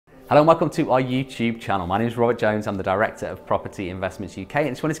Hello and welcome to our YouTube channel. My name is Robert Jones. I'm the Director of Property Investments UK, and I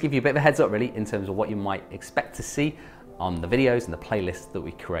just wanted to give you a bit of a heads up really in terms of what you might expect to see on the videos and the playlists that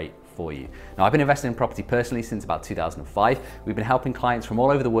we create for you. Now, I've been investing in property personally since about 2005. We've been helping clients from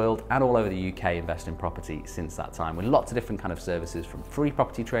all over the world and all over the UK invest in property since that time, with lots of different kind of services, from free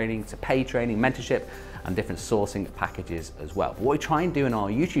property training to paid training, mentorship, and different sourcing packages as well. But what we try and do in our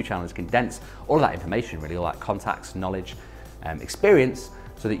YouTube channel is condense all of that information, really, all that contacts, knowledge, experience,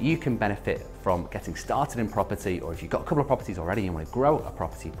 so that you can benefit from getting started in property, or if you've got a couple of properties already and you want to grow a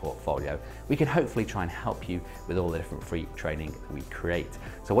property portfolio, we can hopefully try and help you with all the different free training that we create.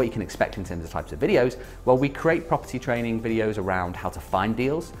 So what you can expect in terms of types of videos, well, we create property training videos around how to find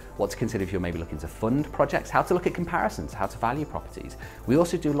deals, what to consider if you're maybe looking to fund projects, how to look at comparisons, how to value properties. We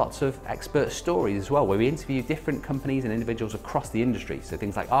also do lots of expert stories as well, where we interview different companies and individuals across the industry. So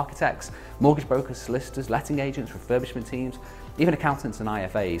things like architects, mortgage brokers, solicitors, letting agents, refurbishment teams, even accountants and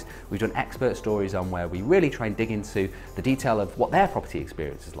IFAs. We've done expert stories on where we really try and dig into the detail of what their property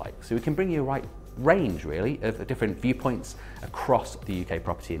experience is like. So we can bring you a right range really of different viewpoints across the UK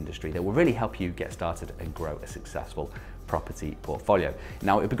property industry that will really help you get started and grow a successful property portfolio.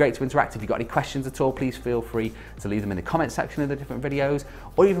 Now, it'd be great to interact. If you've got any questions at all, please feel free to leave them in the comment section of the different videos,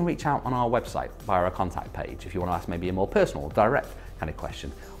 or even reach out on our website via our contact page if you want to ask maybe a more personal, direct kind of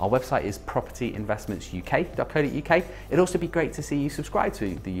question. Our website is propertyinvestmentsuk.co.uk. It'd also be great to see you subscribe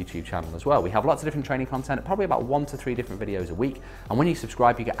to the YouTube channel as well. We have lots of different training content, probably about 1 to 3 different videos a week, and when you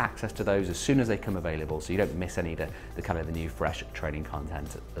subscribe you get access to those as soon as they come available, so you don't miss any of the new fresh training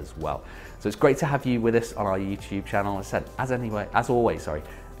content as well. So it's great to have you with us on our YouTube channel. As I said, as always,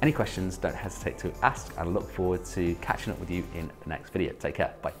 any questions, don't hesitate to ask, and I look forward to catching up with you in the next video. Take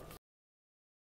care, bye.